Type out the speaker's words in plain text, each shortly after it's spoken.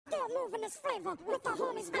moving this flavor with the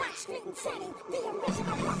homies Black Street and Teddy, the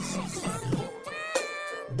original rock shakers.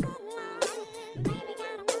 Baby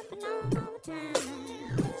got 'em open all the time.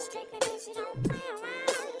 Strictly bitch, you don't play around.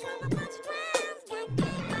 Got a bunch of clowns, got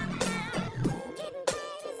game on the ground. Getting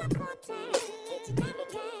paid is a forte. Each and every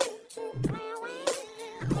day to play away.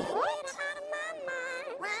 Get out of my mind.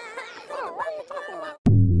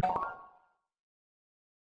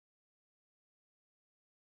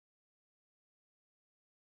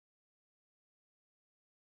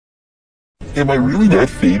 Am I really that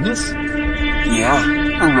famous? Yeah,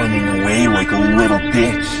 running away like a little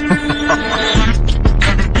bitch.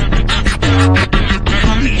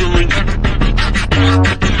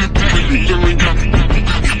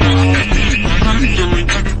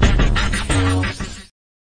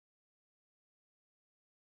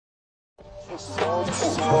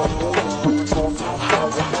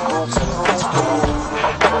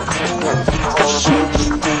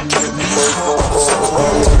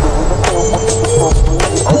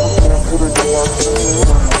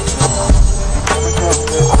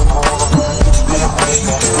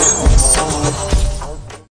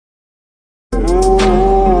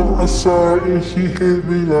 I saw it and she hit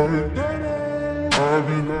me like I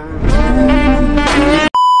be like,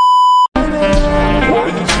 why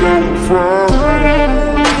you so fine?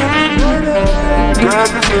 Got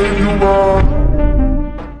to make you mine.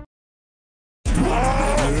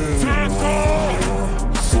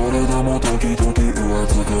 それでも時々浮つ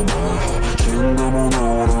く前死んでも治ら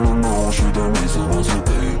ぬ脳死で水まず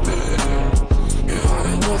baby Yeah, I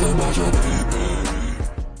ain't nothing but your baby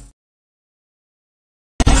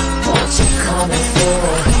What you coming for?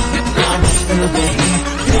 I'm through the heat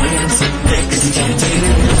Dance and fix You can't take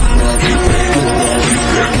it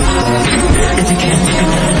If you can't take it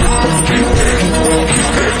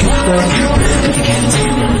If you can't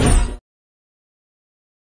take it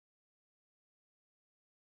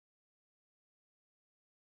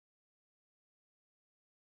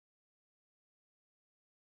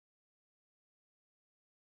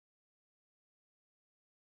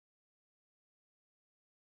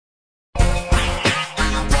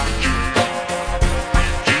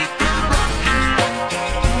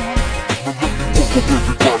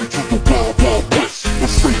Everybody to the wild, wild west A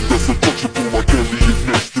state that's untouchable like alien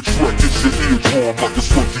nest The track hits your eardrum like a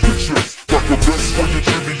slug to your chest Like a vest for your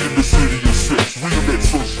Jimmy in the city of sex We in that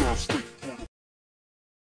sunshine state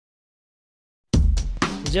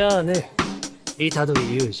じゃあね、虎杖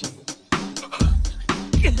裕二。校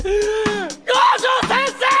長先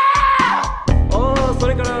生！おー、そ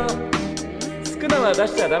れから少なは出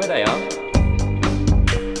しちゃダメだよ。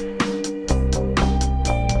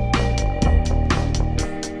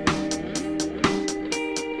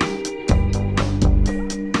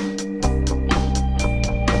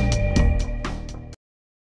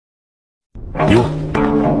よっ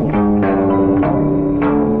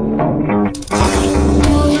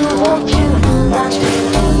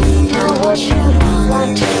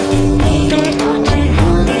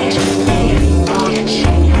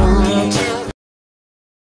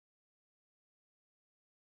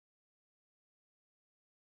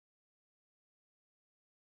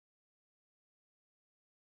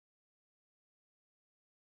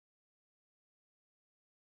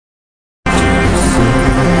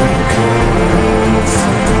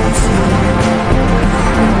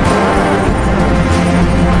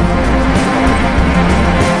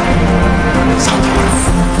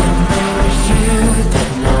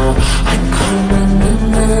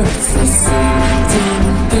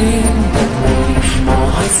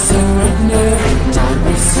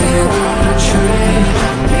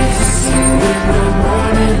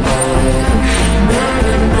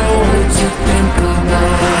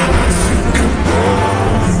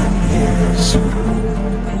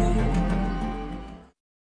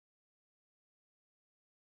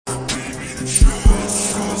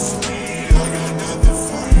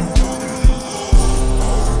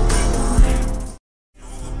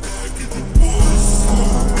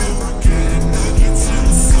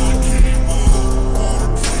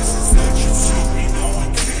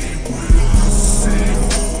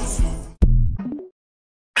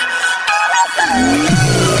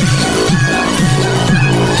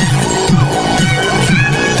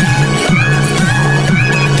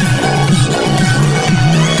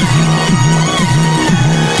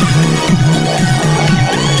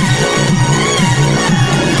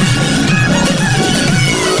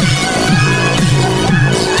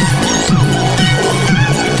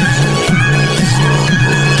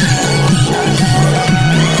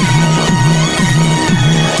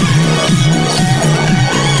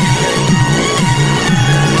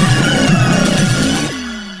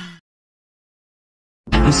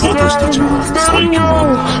私たちは最強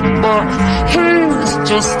なんだ。But he's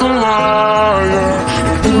just a liar.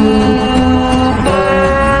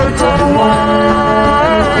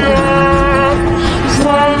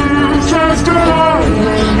 Just a liar.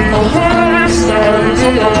 A horse stands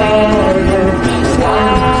a liar.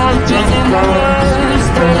 Why does a liar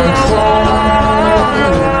stand a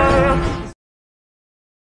liar?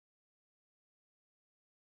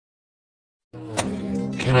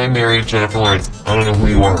 Can I marry Jennifer Lawrence? I don't know who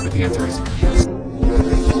you are, but the answer is yes.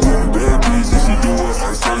 Bad bitch, if she do it,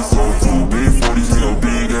 I say so too. Big 40 still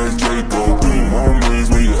big as Draco. Mom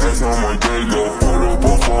raised when you ask how my day go. Put up a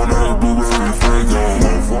phone, now blueberry Fuego.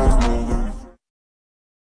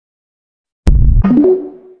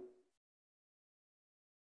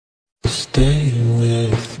 Stay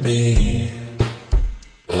with me.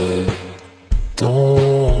 I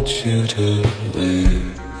don't want you to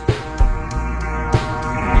leave.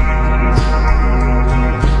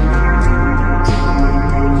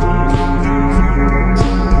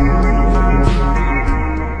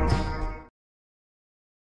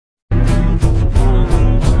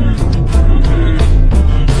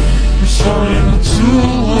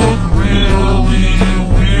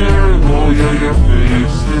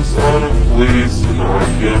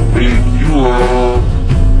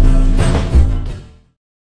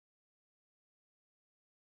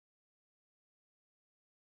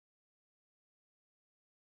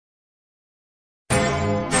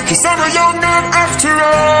 Cause I'm a young man after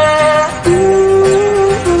all.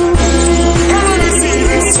 I wanna see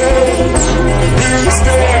this change. Will you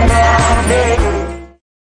stay now, baby?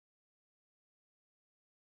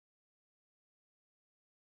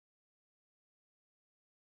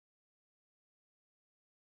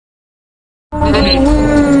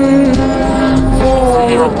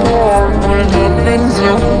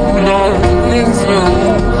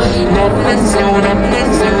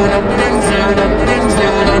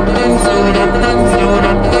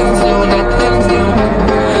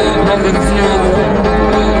 Nothing's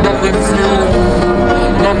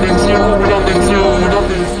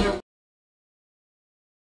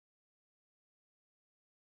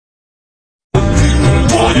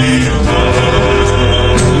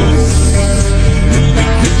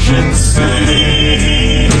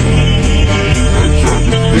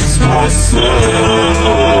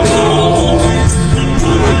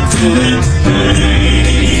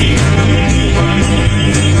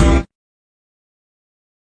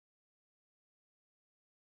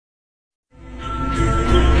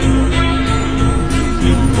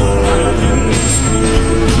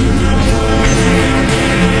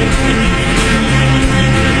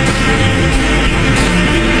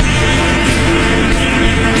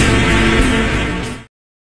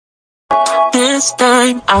This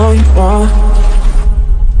time I want.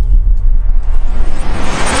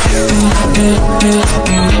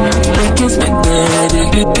 Like it's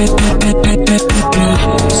magnetic.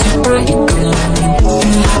 Super icon.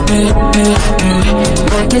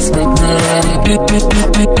 Like it's magnetic.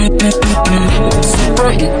 Super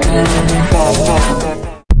icon.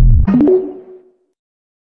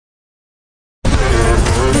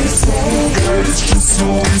 It's just a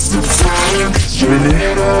waste of time. Shooting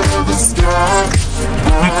it out of the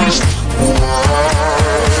sky.